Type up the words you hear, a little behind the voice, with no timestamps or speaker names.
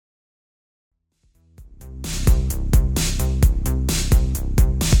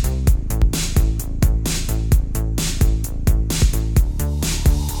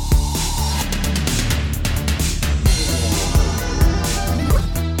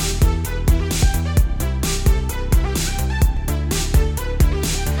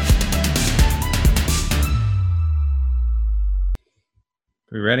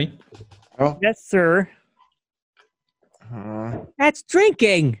ready? Oh, Yes, sir. uh, That's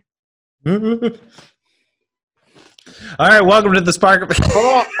drinking. All right, welcome to the Spark.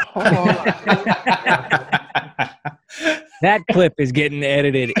 hold on. That clip is getting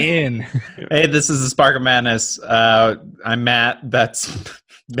edited in. Hey, this is the Spark of Madness. I'm Matt. That's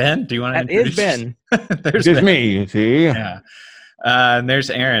Ben. Do you want to That is introduce? Ben. There's Just Ben. me, you see. Yeah. And there's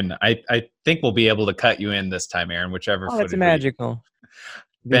Aaron. I think we'll be able to cut you in this time, Aaron. Whichever. Oh, that's footage magical.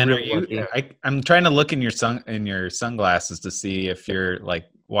 Ben, Be are real you? lucky. I'm trying to look in your sunglasses to see if you're like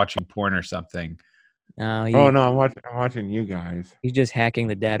watching porn or something. No, Oh no, I'm watching you guys. he's just hacking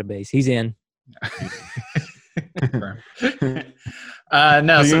the database. He's in. No.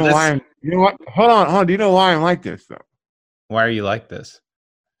 So So this. you know what? Hold on. Do you know why I'm like this though? Why are you like this?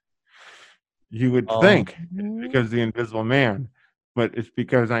 You would think it's because of the Invisible Man, but it's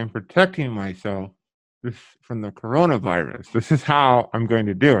because I'm protecting myself from the coronavirus. This is how I'm going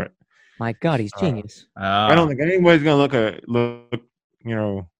to do it. My God, he's genius. I don't think anybody's going to look,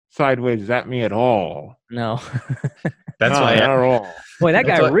 sideways at me at all. No. That's No, why. not at all. Boy, that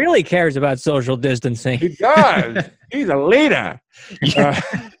That's guy what- really cares about social distancing. He does. He's a leader.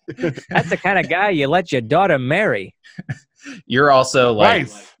 That's the kind of guy you let your daughter marry. You're also like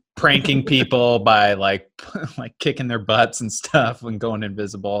Right. pranking people by like kicking their butts and stuff and going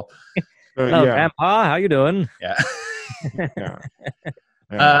invisible. Hello, Yeah. Grandpa. How you doing? Yeah. Yeah.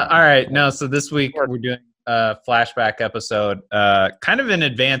 All right. No. So this week we're doing a flashback episode, kind of in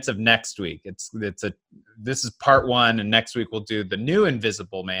advance of next week. This is part one, and next week we'll do the new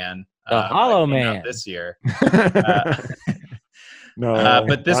Invisible Man, The Hollow that came out Man. this year. No.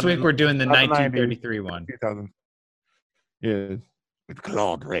 But this not- week we're doing the not the 1933 one. 2000. Yes. With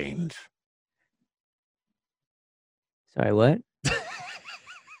Claude Rains. Sorry, what?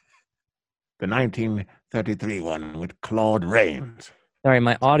 The 1933 one with Claude Rains. Sorry,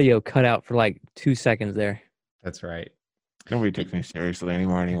 my audio cut out for like 2 seconds there. That's right. Nobody takes me seriously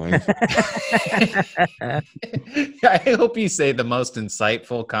anymore, anyways. I hope you say the most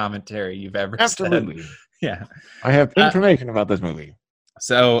insightful commentary you've ever Absolutely. said. Yeah. I have information about this movie.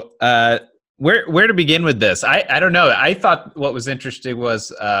 So, where to begin with this? I don't know. I thought what was interesting was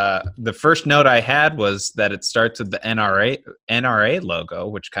the first note I had was that it starts with the NRA logo,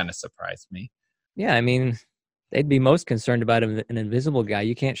 which kind of surprised me. Yeah, I mean, they'd be most concerned about an invisible guy.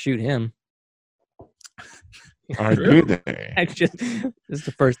 You can't shoot him. Or do they? That's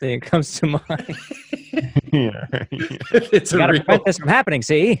the first thing that comes to mind. Yeah. It's You a got to real. prevent this from happening,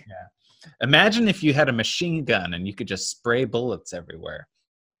 see? Imagine if you had a machine gun and you could just spray bullets everywhere.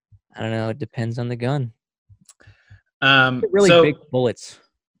 I don't know. It depends on the gun. Really Really big bullets.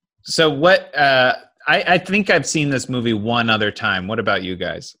 So what? I think I've seen this movie one other time. What about you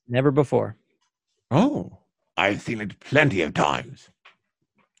guys? Never before. Oh, I've seen it plenty of times.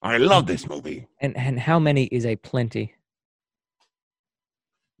 I love this movie. And how many is a plenty?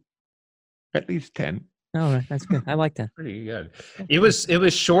 At least 10. Oh, that's good. I like that. Pretty good. It was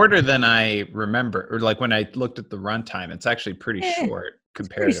shorter than I remember, or like when I looked at the runtime. It's actually pretty short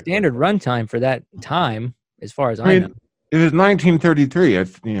compared. Pretty standard runtime for that time, as far as I I know. mean, it was 1933.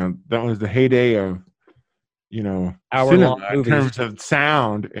 It's, that was the heyday of, Hour-long cinema in movies. terms of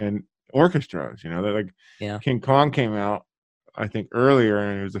sound and orchestras. That like Yeah. King Kong came out, I think, earlier,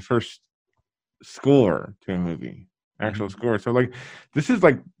 and it was the first score to a movie, actual score. So like, this is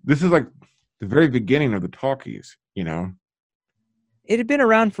like the very beginning of the talkies. It had been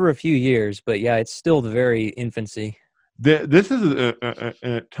around for a few years, but yeah, it's still the very infancy. This is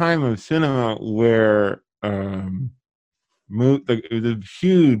a time of cinema where it was a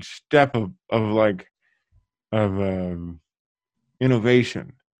huge step of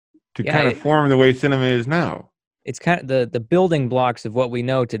innovation to Yeah, kind of form the way cinema is now. It's kind of the building blocks of what we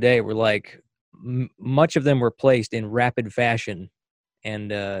know today were like much of them were placed in rapid fashion,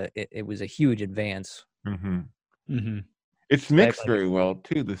 and it was a huge advance. Mm-hmm. Mm-hmm. It's mixed very well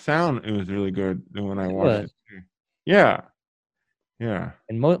too. The sound, it was really good when I watched was. it too. Yeah. Yeah,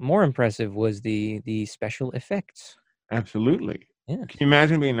 And more impressive was the special effects. absolutely. Yeah. Can you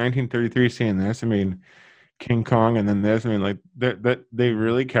imagine being 1933 seeing this? I mean, King Kong and then this. I mean, like that they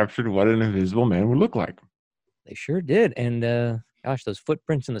really captured what an Invisible Man would look like. They sure did. And gosh, those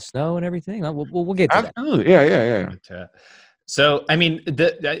footprints in the snow and everything. We'll get to that. Absolutely. Yeah. So I mean,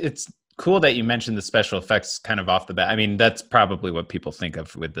 it's cool that you mentioned the special effects kind of off the bat. I mean, that's probably what people think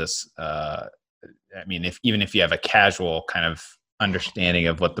of with this. I mean, even if you have a casual kind of understanding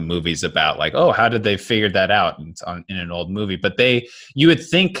of what the movie's about, like, oh, how did they figure that out in an old movie? But you would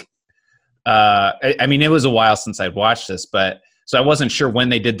think. I mean, it was a while since I'd watched this, but So I wasn't sure when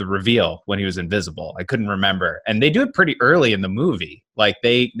they did the reveal when he was invisible. I couldn't remember. And they do it pretty early in the movie. Like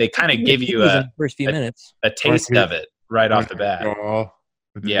they kind of give you in the first few minutes a taste of it right off the bat.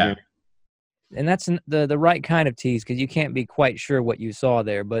 Yeah. And that's the right kind of tease, because you can't be quite sure what you saw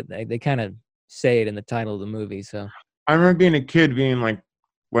there, but they kind of say it in the title of the movie. So I remember being a kid being like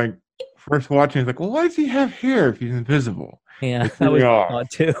first watching, it's like, well, why does he have hair if he's invisible? Yeah, that was odd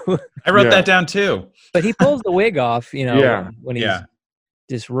too. I wrote that down too. But he pulls the wig off, when he's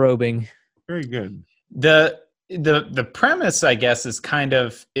disrobing. Very good. The premise, I guess, is kind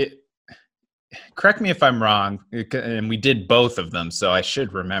of it. Correct me if I'm wrong, and we did both of them, so I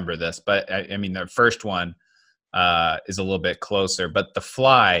should remember this. But I mean, the first one is a little bit closer. But The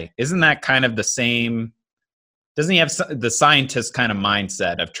Fly, isn't that kind of the same? Doesn't he have the scientist kind of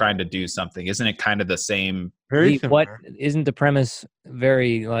mindset of trying to do something? Isn't it kind of the same? What isn't the premise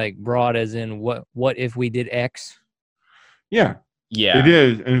very like broad, as in what if we did X? Yeah, it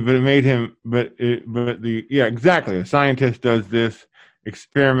is, but it made him. Exactly. A scientist does this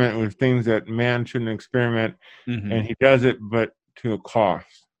experiment with things that man shouldn't experiment, and he does it, but to a cost.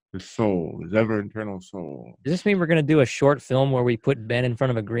 His soul, his ever-eternal soul. Does this mean we're going to do a short film where we put Ben in front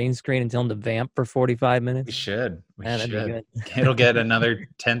of a green screen and tell him to vamp for 45 minutes? We should. It'll get another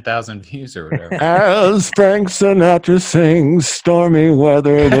 10,000 views or whatever. As Frank Sinatra sings, stormy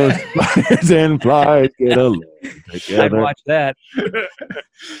weather, the spiders and flies get along together. I'd watch that.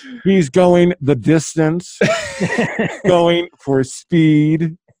 He's going the distance, going for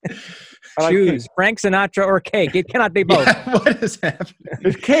speed. Choose Frank Sinatra or cake. It cannot be both. Yeah, what is happening?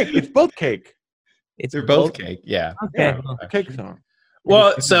 It's cake. It's both cake. They're both cake. Yeah. Okay. Yeah, cake song.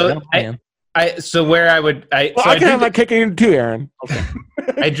 Well, so I can have my cake in too, Aaron. Okay.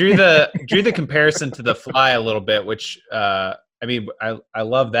 I drew the comparison to The Fly a little bit, which I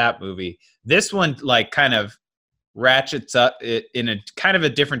love that movie. This one like kind of ratchets up it in a kind of a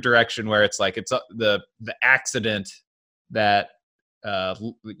different direction, where it's like it's the accident that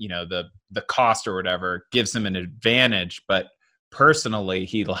the cost or whatever gives him an advantage, but personally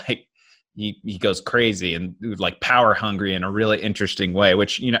he goes crazy and like power hungry in a really interesting way,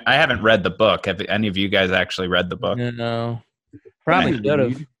 which I haven't read the book. Have any of you guys actually read the book? No, probably should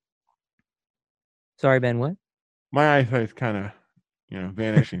have. Sorry, Ben, what? My eyesight's kind of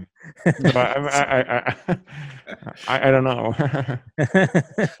vanishing. So I don't know.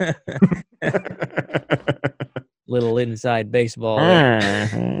 Little inside baseball.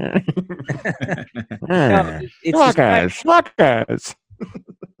 Smuckers.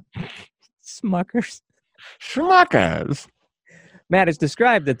 Matt, it's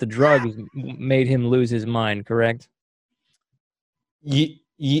described that the drug made him lose his mind, correct?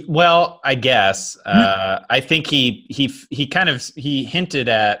 Well, I guess. I think he hinted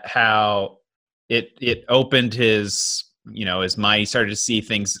at how it opened his mind. He started to see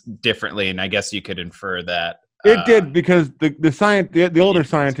things differently, and I guess you could infer that. It did, because the older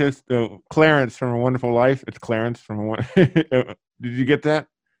scientist, Clarence from A Wonderful Life. It's Clarence from Did you get that?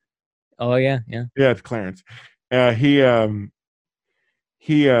 Oh yeah. Yeah, it's Clarence. He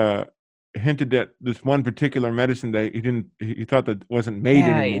hinted at this one particular medicine that he thought that wasn't made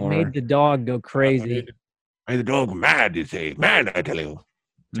anymore. It made the dog go crazy. Made the dog mad, you say. Mad, I tell you.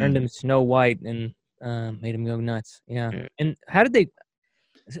 Turned him Snow White and made him go nuts. Yeah. And how did they...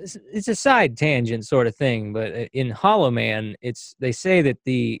 It's a side tangent sort of thing, but in Hollow Man, they say that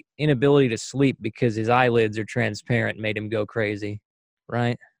the inability to sleep because his eyelids are transparent made him go crazy,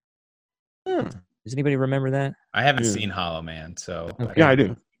 right? Does anybody remember that? I haven't seen Hollow Man, so... Okay. Yeah, I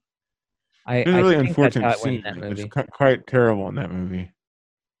do. It's a really unfortunate scene. It's quite terrible in that movie.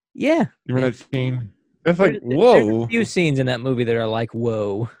 Yeah. You remember that scene? That's like, whoa. There's a few scenes in that movie that are like,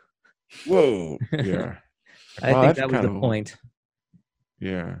 whoa. Whoa. Yeah. I think that was the point.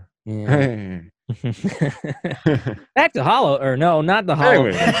 Yeah. Hey. Back to not the Hollow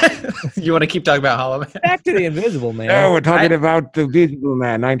Anyway. Man. You want to keep talking about Hollow Man? Back to the Invisible Man. No, we're talking about the Invisible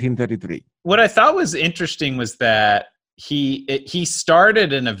Man, 1933. What I thought was interesting was that he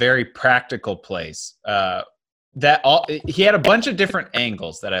started in a very practical place. He had a bunch of different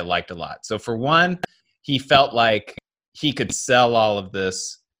angles that I liked a lot. So for one, he felt like he could sell all of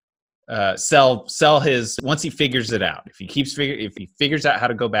this. Sell his, once he figures it out. If he figures out how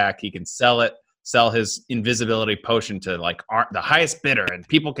to go back, he can sell his invisibility potion to like the highest bidder, and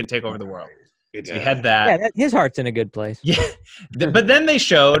people can take over the world. So he had that. Yeah, his heart's in a good place. Yeah, but then they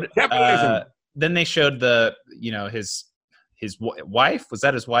showed. His wife. Was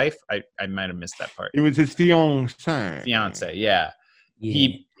that his wife? I might have missed that part. It was his fiance. Yeah.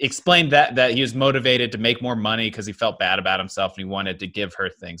 He explained that he was motivated to make more money because he felt bad about himself and he wanted to give her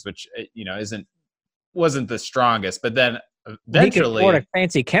things, which wasn't the strongest. But then eventually, he could afford a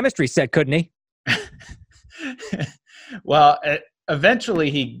fancy chemistry set, couldn't he? Well, eventually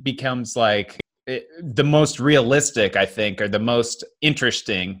he becomes like the most realistic, I think, or the most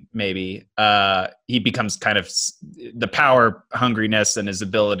interesting, maybe. He becomes kind of the power hungriness and his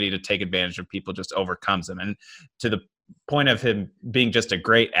ability to take advantage of people just overcomes him. And to the point of him being just a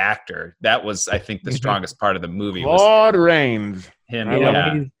great actor, that was, I think, the strongest part of the movie. Claude Rains.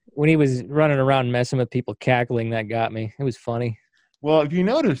 Him, when he was running around messing with people, cackling, that got me. It was funny. Well, if you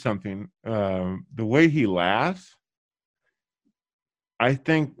notice something, the way he laughs, I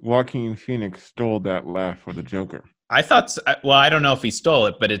think Joaquin Phoenix stole that laugh for the Joker. I thought, well, I don't know if he stole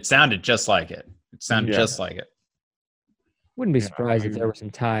it, but it sounded just like it. It sounded just like it. Wouldn't be surprised if there were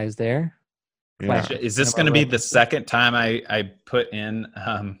some ties there. Yeah. Is this going to be the second time I put in,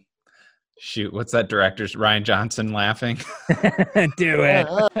 shoot, what's that director's, Rian Johnson laughing? Do it.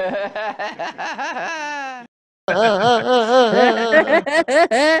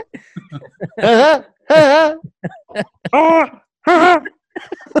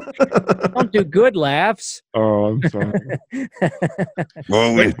 Don't do good laughs. Oh, I'm sorry.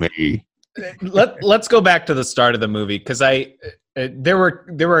 Go with me. Let's go back to the start of the movie, because there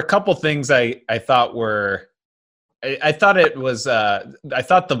were a couple things I thought were. I thought it was. I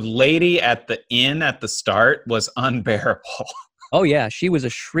thought the lady at the inn at the start was unbearable. Oh yeah, she was a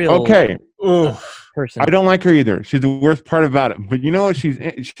shrill. Okay. Person. I don't like her either. She's the worst part about it. But you know what?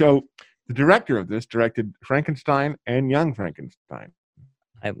 So the director of this directed Frankenstein and Young Frankenstein.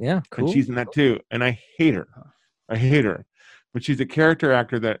 Yeah, cool. And she's in that too. And I hate her. But she's a character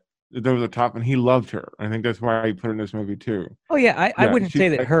actor that is over the top, and he loved her. I think that's why he put her in this movie too. Oh yeah, I wouldn't say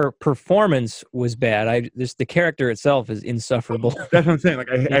that her performance was bad. The character itself is insufferable. That's what I'm saying. Like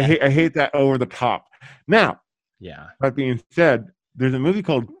I hate that over the top. Now, that being said, there's a movie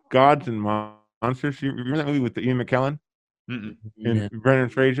called Gods and Monsters. You remember that movie with Ian McKellen and Brendan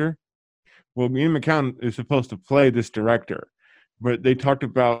Fraser? Well, Ian McKellen is supposed to play this director, but they talked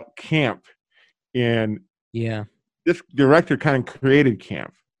about camp, and this director kind of created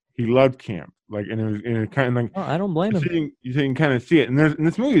camp. He loved camp, like, and it was kind of like. Oh, I don't blame him. You can kind of see it, and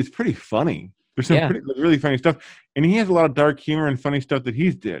this movie is pretty funny. There's some really funny stuff, and he has a lot of dark humor and funny stuff that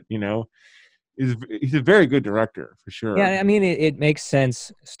he's did. You know, he's a very good director for sure. Yeah, I mean, it makes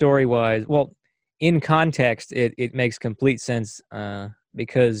sense story wise. Well, in context, it makes complete sense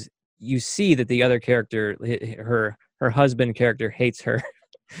because you see that the other character, her husband character, hates her,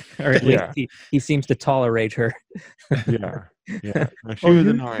 or at least he seems to tolerate her. Yeah. No, she was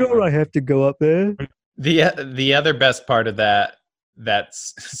annoying. Sure, I have to go up there. The other best part of that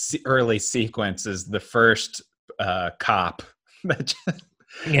early sequence is the first cop.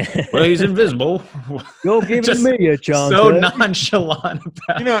 Well, he's invisible. Go give me a chance. So nonchalant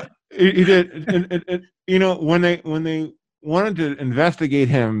about. You know, he did. You know, when they wanted to investigate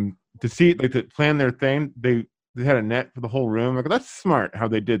him to see, like, to plan their thing, they had a net for the whole room. Like, that's smart how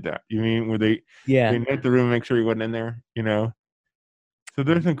they did that. You mean where they net the room, make sure he wasn't in there. You know, so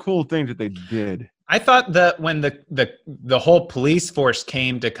there's some cool things that they did. I thought that when the whole police force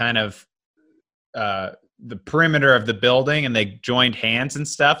came to kind of the perimeter of the building and they joined hands and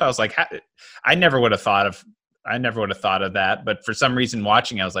stuff, I was like, I never would have thought of that. But for some reason,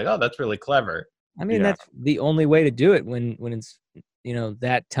 watching, I was like, oh, that's really clever. I mean, that's the only way to do it when it's, you know,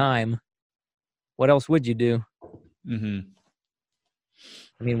 that time. What else would you do? Mm-hmm.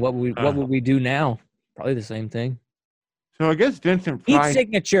 I mean, what would we do now? Probably the same thing. So I guess Vincent Price. Eat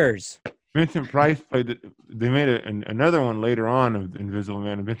signatures. Vincent Price played. They made another one later on of Invisible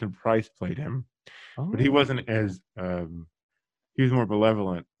Man, and Vincent Price played him, but he wasn't as. He was more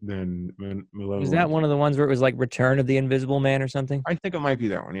malevolent than malevolent. Was that one of the ones where it was like Return of the Invisible Man or something? I think it might be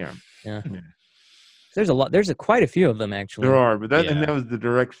that one. Yeah. There's a lot. There's quite a few of them actually. There are, but that was the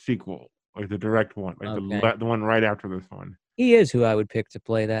direct sequel, like the direct one, like the one right after this one. He is who I would pick to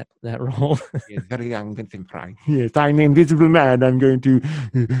play that role. Yes, very young Vincent Price. Yes, I'm the Invisible Man. I'm going to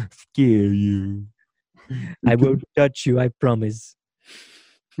scare you. I won't touch you. I promise.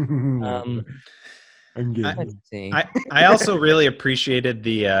 I'm I also really appreciated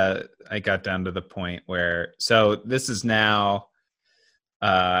I got down to the point where, so this is now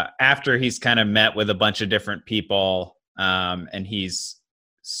after he's kind of met with a bunch of different people, and he's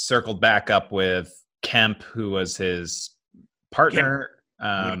circled back up with Kemp, who was his partner. We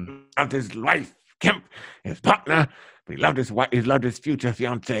loved his wife, Kemp, his partner. We loved his wife. He loved his future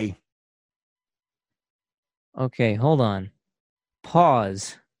fiance. Okay, hold on.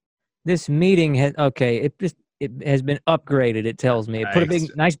 Pause. This meeting has it has been upgraded. It tells me. It put a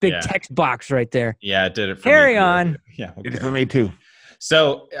nice big text box right there. Yeah, it did it for Carry me. on. Yeah, it did for me too.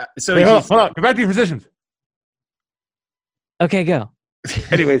 So hey, hold on. Go back to your positions. Okay, go.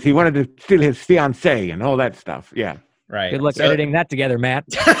 Anyways, he wanted to steal his fiancée and all that stuff. Yeah. Right. Good luck editing that together, Matt.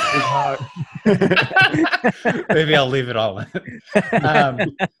 Maybe I'll leave it all in.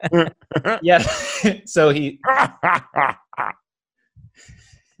 Yeah. So I'm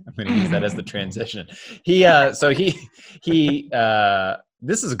going to use that as the transition.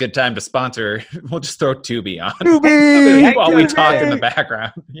 This is a good time to sponsor. We'll just throw Tubi on. Tubi! While we talk in the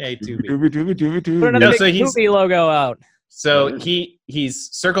background. Yay, Tubi. Tubi. Put another big Tubi logo out. So he's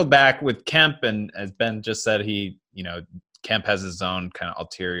circled back with Kemp, and as Ben just said, Kemp has his own kind of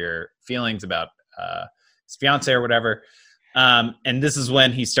ulterior feelings about his fiance or whatever. And this is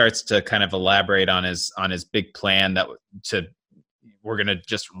when he starts to kind of elaborate on his big plan we're going to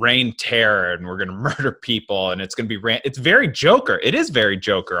just rain terror and we're going to murder people. And it's going to be, it's very Joker. It is very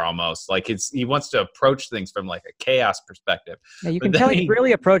Joker almost. Like he wants to approach things from like a chaos perspective. Yeah, you can tell he's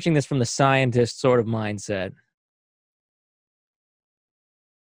really approaching this from the scientist sort of mindset.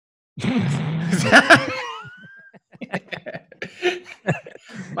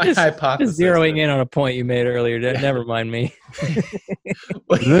 My hypothesis. Just zeroing in on a point you made earlier. Never mind me.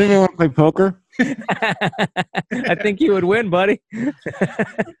 Does anyone want to play poker? I think you would win, buddy.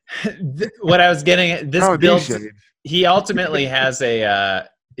 What I was getting at, this builds. He ultimately has a.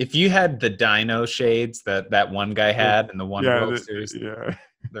 If you had the Dino shades that one guy had in the World Series,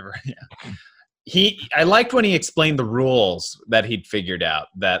 I liked when he explained the rules that he'd figured out.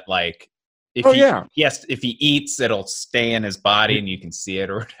 That like. If he eats, it'll stay in his body and you can see it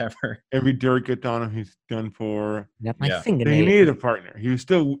or whatever. Every dirt gets on him, he's done for. Got my fingernail. He needed a partner. He was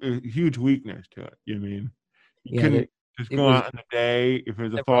still a huge weakness to it. You mean? You couldn't just go out in the day if it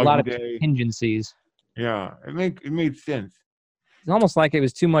was a foggy day. A lot of contingencies. Yeah, it made sense. It's almost like it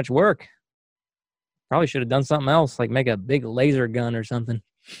was too much work. Probably should have done something else, like make a big laser gun or something.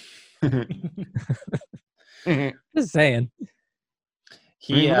 Just saying.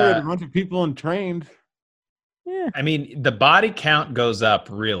 He had a bunch of people in trains. Yeah. I mean, the body count goes up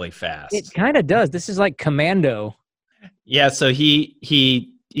really fast. It kind of does. This is like Commando. Yeah, so he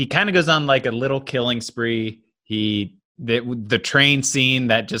kind of goes on like a little killing spree. The train scene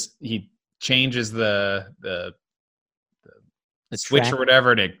that just he changes the switch track or whatever,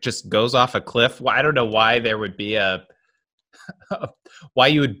 and it just goes off a cliff. Well, I don't know why there would be why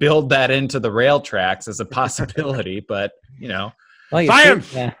you would build that into the rail tracks as a possibility, but Well,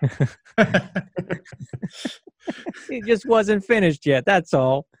 science! Yeah. It just wasn't finished yet. That's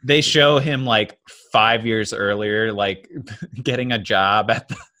all. They show him like 5 years earlier, like getting a job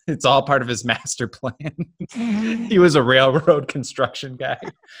it's all part of his master plan. He was a railroad construction guy.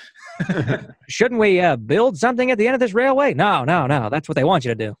 Shouldn't we build something at the end of this railway? No. That's what they want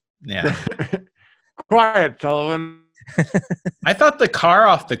you to do. Yeah. Quiet, Sullivan. I thought the car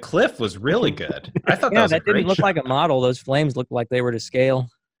off the cliff was really good. I thought that was that a great didn't look shot. like a model. Those flames looked like they were to scale.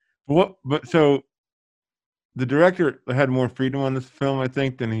 But so the director had more freedom on this film, I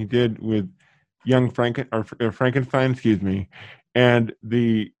think, than he did with Frankenstein. Excuse me. And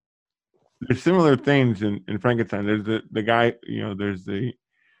there's similar things in Frankenstein. There's the guy, there's the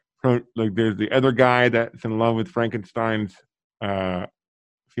other guy that's in love with Frankenstein's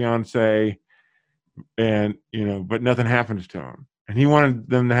fiance. And but nothing happens to him, and he wanted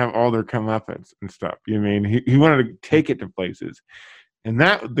them to have all their comeuppance and stuff. He wanted to take it to places, and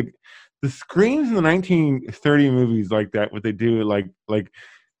that the screams in the 1930 movies like that, what they do like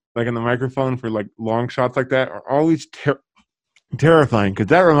in the microphone for like long shots like that, are always terrifying. Because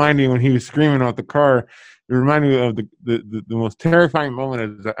that reminded me when he was screaming out the car. It reminded me of the most terrifying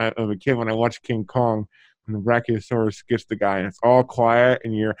moment of a kid when I watched King Kong, when the Brachiosaurus gets the guy, and it's all quiet,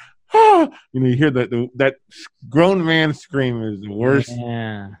 and you're you hear that grown man scream is the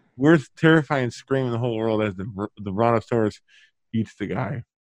worst terrifying scream in the whole world as the Brontosaurus eats the guy.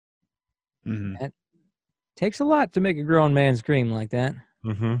 Mm-hmm. That takes a lot to make a grown man scream like that.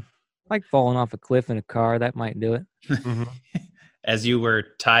 Mm-hmm. Like falling off a cliff in a car, that might do it. Mm-hmm. As you were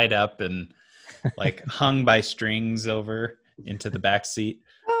tied up and like hung by strings over into the back seat.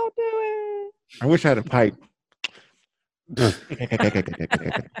 I'll do it. I wish I had a pipe.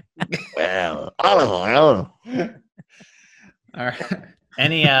 Well, all right.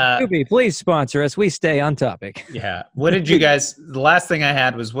 Any Tubi, please sponsor us. We stay on topic. Yeah. What did you guys? The last thing I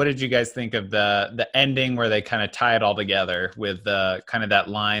had was, what did you guys think of the ending where they kind of tie it all together with kind of that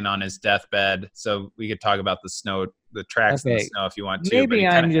line on his deathbed? So we could talk about the tracks in the snow if you want to.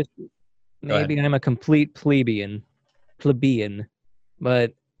 Maybe I'm a complete plebeian,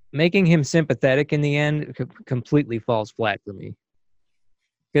 but making him sympathetic in the end completely falls flat for me.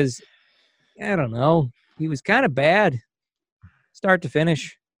 Because, I don't know, he was kind of bad, start to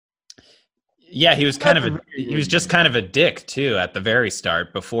finish. Yeah, he was just kind of a dick too at the very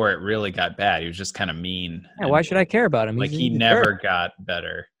start before it really got bad. He was just kind of mean. Yeah, why should I care about him? Like he never got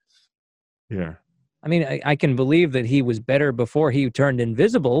better. Yeah. I mean, I can believe that he was better before he turned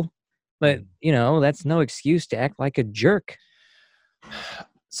invisible, but that's no excuse to act like a jerk.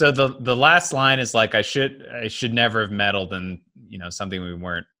 So the last line is like, I should never have meddled in something we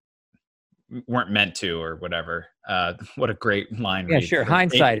weren't meant to, or whatever. What a great line. Yeah, sure.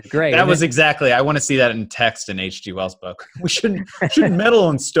 Hindsight is great. That was exactly. I want to see that in text in H.G. Wells' book. We shouldn't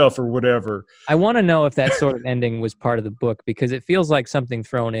meddle in stuff or whatever. I want to know if that sort of ending was part of the book, because it feels like something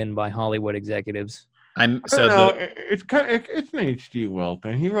thrown in by Hollywood executives. It's an H.G. Wells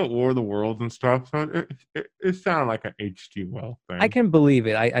thing. He wrote War of the Worlds and stuff, so it sounded like an H.G. Wells thing. I can believe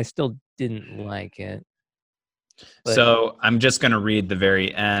it. I still didn't like it. But. So I'm just going to read the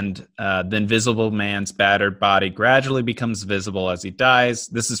very end. The invisible man's battered body gradually becomes visible as he dies.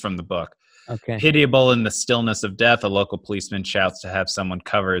 This is from the book. Okay. Pitiable in the stillness of death, a local policeman shouts to have someone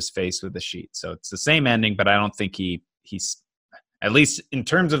cover his face with a sheet. So it's the same ending, but I don't think he's, at least in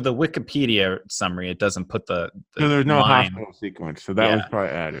terms of the Wikipedia summary, it doesn't put the so there's no line. Hospital sequence, so that was probably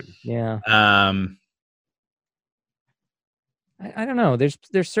added. Yeah. I don't know.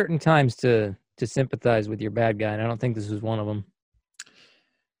 There's certain times to sympathize with your bad guy, and I don't think this was one of them.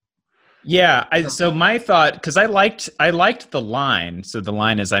 Yeah, so my thought, because I liked the line. So the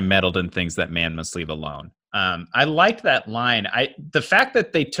line is, "I meddled in things that man must leave alone." I liked that line. The fact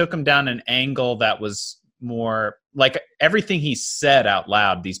that they took him down an angle that was more like everything he said out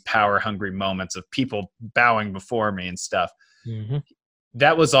loud, these power hungry moments of people bowing before me and stuff. Mm-hmm.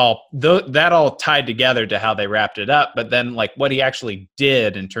 That was all. That all tied together to how they wrapped it up. But then, like what he actually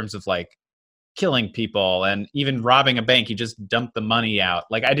did in terms of like killing people and even robbing a bank, he just dumped the money out.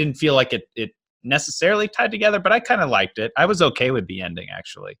 Like I didn't feel like it necessarily tied together, but I kind of liked it. I was okay with the ending,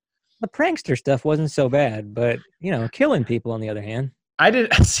 actually. The prankster stuff wasn't so bad, but killing people on the other hand. I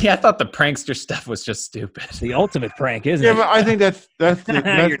thought the prankster stuff was just stupid. The ultimate prank, isn't it? Yeah, but I think that's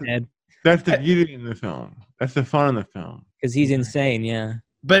the beauty in the film. That's the fun in the film. Because he's insane, yeah.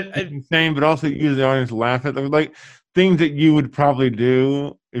 But insane, but also use the audience to laugh at them. Like things that you would probably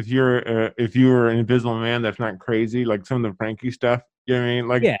do if you were an invisible man that's not crazy, like some of the pranky stuff. You know what I mean?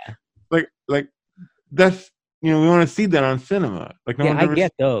 Like, yeah. Like that's we want to see that on cinema. Like I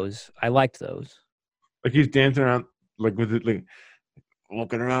get those. I liked those. Like he's dancing around like with it like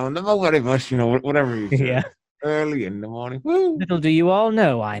walking around. Nobody must, whatever he said. Yeah. Early in the morning. Woo. Little do you all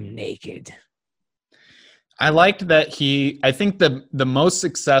know I'm naked. I liked that I think the most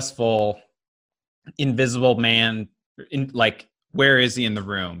successful invisible man where is he in the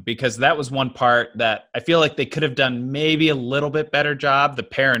room? Because that was one part that I feel like they could have done maybe a little bit better job. The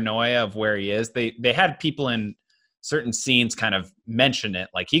paranoia of where he is. They had people in certain scenes kind of mention it,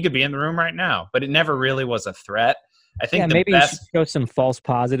 like he could be in the room right now, but it never really was a threat. I think maybe you should show some false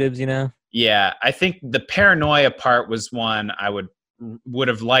positives, Yeah, I think the paranoia part was one I would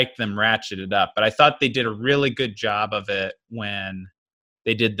have liked them ratcheted up, but I thought they did a really good job of it when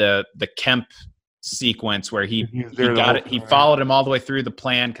they did the Kemp sequence where he got it. He followed him all the way through the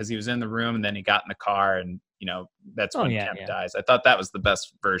plan because he was in the room, and then he got in the car, and that's when Kemp dies. I thought that was the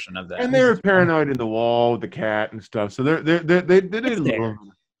best version of that. And they were paranoid in the wall with the cat and stuff. So they did a little,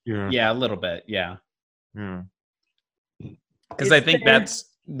 a little bit, yeah. Because It's I think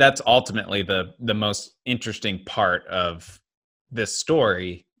that's ultimately the most interesting part of this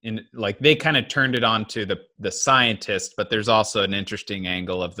story. In like they kind of turned it on to the scientist, but there's also an interesting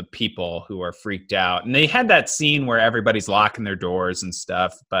angle of the people who are freaked out. And they had that scene where everybody's locking their doors and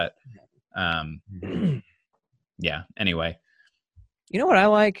stuff. But yeah. Anyway, you know what I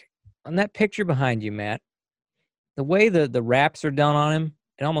like on that picture behind you, Matt? The way the wraps are done on him,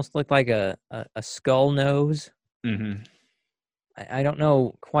 it almost looked like a skull nose. Mm-hmm. I don't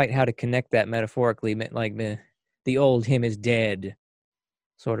know quite how to connect that metaphorically, like the old him is dead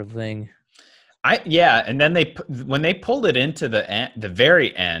sort of thing. And then when they pulled it into the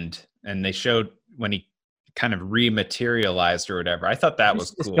very end, and they showed when he kind of rematerialized or whatever, I thought that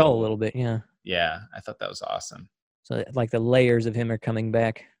was cool. Skull a little bit, yeah. Yeah, I thought that was awesome. So like the layers of him are coming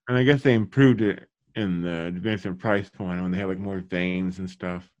back. And I guess they improved it in the Vincent Price point when they had like more veins and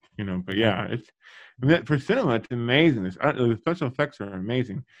stuff, But yeah, for cinema, it's amazing. The special effects are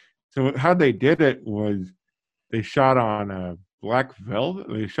amazing. So how they did it was they shot on black velvet.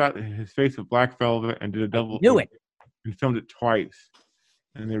 They shot his face with black velvet and did a double. Knew it. And filmed it twice,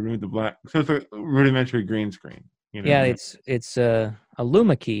 and they removed the black. So it's a rudimentary green screen. Yeah, it's a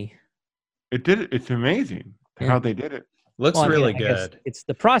luma key. It did it. It's amazing how they did it. Looks really good. It's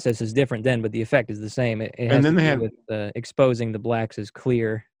the process is different then, but the effect is the same. It has to do with exposing the blacks as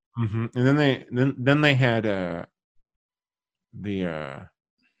clear. Mm-hmm. And then they had the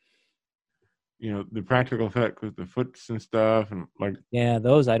the practical effect with the foots and stuff, and like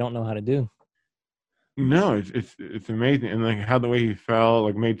those I don't know how to do. No, it's amazing, and like how the way he fell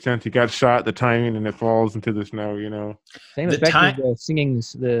like made sense. He got shot, the timing, and it falls into the snow. Same effect as singing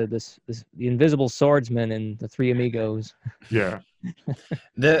the Invisible Swordsman and the Three Amigos. Yeah.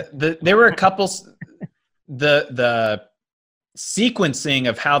 There were a couple. The sequencing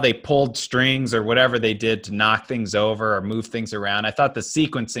of how they pulled strings or whatever they did to knock things over or move things around. I thought the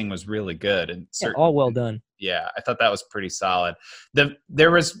sequencing was really good and all well done. Yeah, I thought that was pretty solid.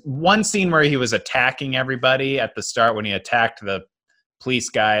 There was one scene where he was attacking everybody at the start when he attacked the police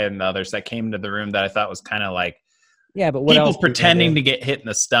guy and the others that came into the room that I thought was kind of like, but what people else pretending to get hit in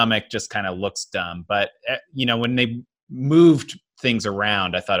the stomach just kind of looks dumb. But when they moved things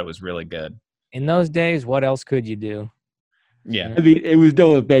around, I thought it was really good. In those days, what else could you do? Yeah. I mean, it was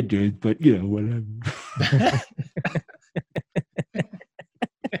no Avengers, but whatever.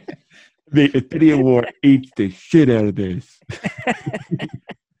 The Infinity War eats the shit out of this.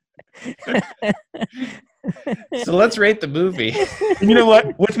 So let's rate the movie. You know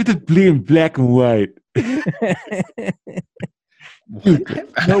what? What's with the bleeding black and white?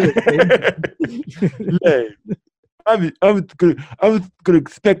 I was gonna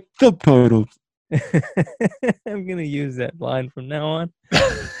expect subtitles. I'm gonna use that line from now on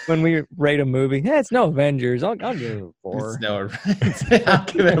when we rate a movie. Hey, it's no Avengers. I'll give it a 4. I'll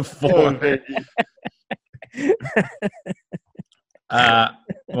give it a 4.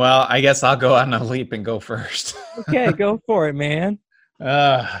 Well, I guess I'll go on a leap and go first. Okay, go for it, man.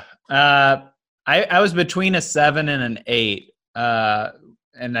 I was between a 7 and an 8.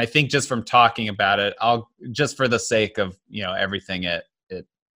 And I think just from talking about it, I'll just for the sake of everything it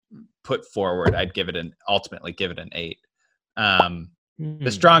put forward, I'd ultimately give it an 8.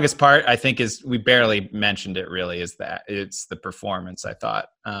 The strongest part I think is, we barely mentioned it really, is that it's the performance, I thought,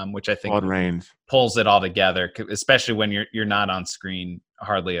 which I think pulls it all together, especially when you're not on screen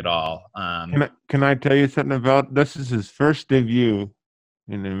hardly at all. Can I tell you something about this? Is his first debut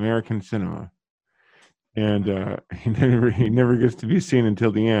in American cinema, and he never gets to be seen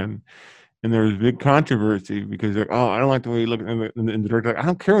until the end. And there was big controversy because I don't like the way he looks. And the director, I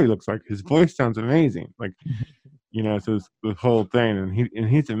don't care what he looks like. His voice sounds amazing. Like, so it's the whole thing, and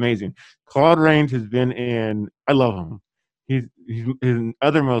he's amazing. Claude Rains has been in. I love him. His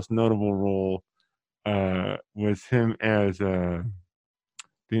other most notable role was him as the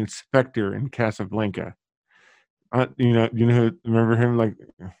inspector in Casablanca. Remember him, like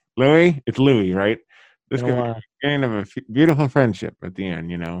Louis? It's Louis, right? This could be the beginning of a beautiful friendship at the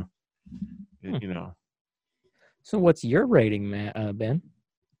end. So what's your rating, Ben?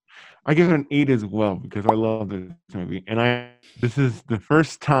 I give it an 8 as well, because I love this movie, and this is the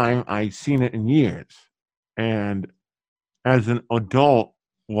first time I've seen it in years, and as an adult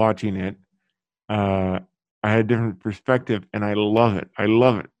watching it, I had a different perspective, and I love it.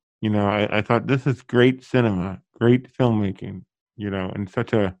 I thought this is great cinema, great filmmaking, and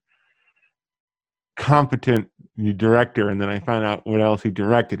such a competent director. And then I found out what else he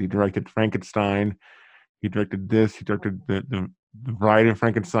directed. He directed Frankenstein. He directed this. He directed the Bride of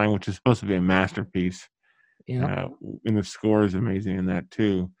Frankenstein, which is supposed to be a masterpiece. Yeah. And the score is amazing in that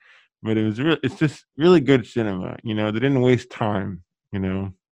too. But it's just really good cinema. They didn't waste time.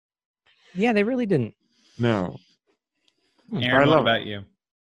 Yeah, they really didn't. No. Aaron, what about you?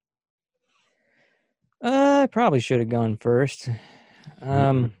 I probably should have gone first.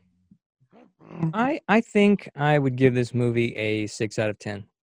 I think I would give this movie a 6 out of 10.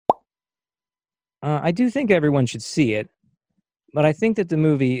 I do think everyone should see it, but I think that the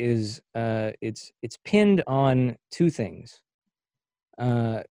movie is it's pinned on 2 things: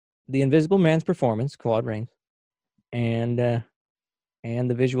 the Invisible Man's performance, Claude Rains, and the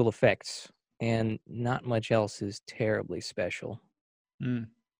visual effects, and not much else is terribly special.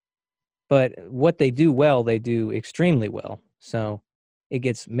 But what they do well, they do extremely well. So it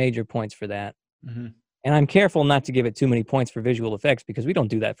gets major points for that. Mm-hmm. And I'm careful not to give it too many points for visual effects, because we don't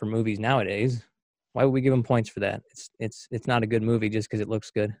do that for movies nowadays. Why would we give them points for that? It's not a good movie just because it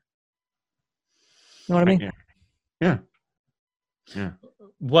looks good. You know what I mean? Yeah.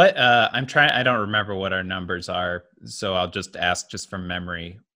 What I don't remember what our numbers are, so I'll just ask just from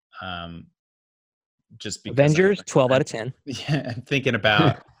memory. Just because Avengers, 12 out of 10. Yeah, I'm thinking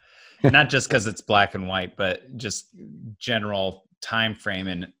about not just because it's black and white, but just general time frame.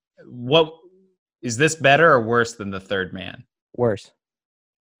 And what is this better or worse than The Third Man? Worse.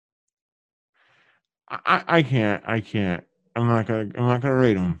 I can't. I'm not gonna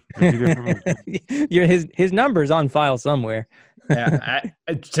rate him. His number's on file somewhere. Yeah,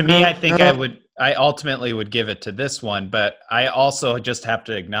 to me, I think I ultimately would give it to this one, but I also just have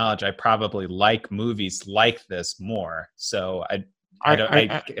to acknowledge I probably like movies like this more. So I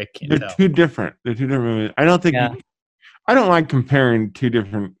can't they're tell. too different. They're two different movies. I don't think I don't like comparing two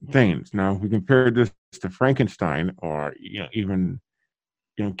different things. Now, if we compare this to Frankenstein or even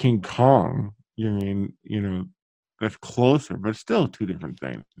King Kong, that's closer, but still two different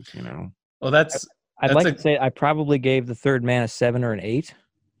things. Well, I'd like to say I probably gave The Third Man a 7 or an 8.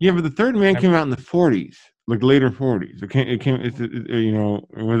 Yeah, but The Third Man came out in the 40s, like later 40s. It was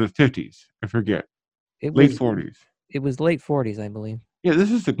the 50s. I forget. Late 40s. It was late 40s, I believe. Yeah,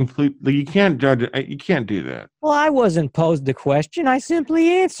 this is the complete. You can't judge it. You can't do that. Well, I wasn't posed the question. I simply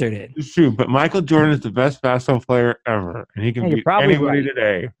answered it. It's true, but Michael Jordan is the best basketball player ever, and he can beat anybody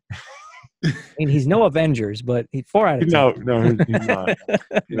today. I mean, he's no Avengers, but he's 4 out of 10. No, he's not.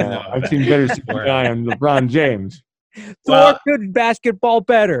 No, I've seen better CGI on LeBron James. Thor could basketball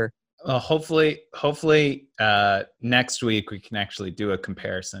better. Well, hopefully, next week we can actually do a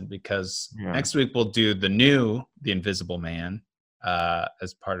comparison because next week we'll do The Invisible Man,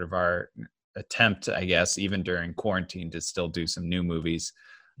 as part of our attempt, I guess, even during quarantine, to still do some new movies.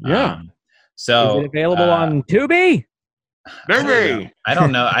 Yeah. So is it available on Tubi? I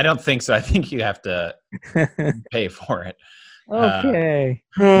don't know. I don't think so. I think you have to pay for it. Okay.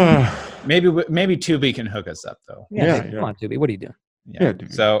 Maybe Tubi can hook us up though. Come on, Tubi. What are you doing? Yeah.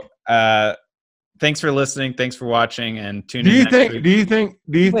 So, thanks for listening. Thanks for watching, and tune in. Do you think?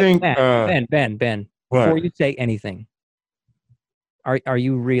 Ben, what? Before you say anything, are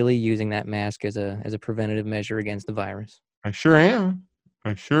you really using that mask as a preventative measure against the virus? I sure am.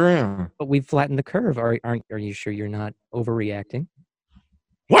 But we've flattened the curve. Are you sure you're not overreacting?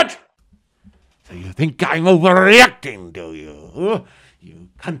 What? So you think I'm overreacting, do you? You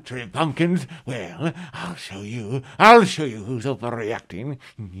country bumpkins. Well, I'll show you. I'll show you who's overreacting.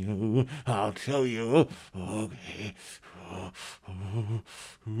 I'll show you. Okay.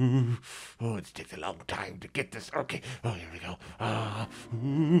 It takes a long time to get this. Okay. Oh, here we go.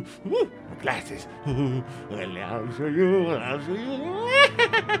 Glasses. Well, I'll show you.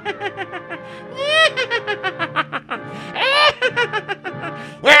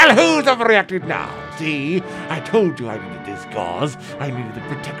 Well, who's overreacted now? See, I told you I needed this gauze. I needed the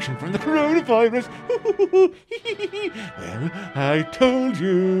protection from the coronavirus. Well, I told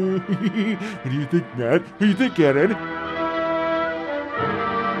you. What do you think, Matt? What do you think, Aaron?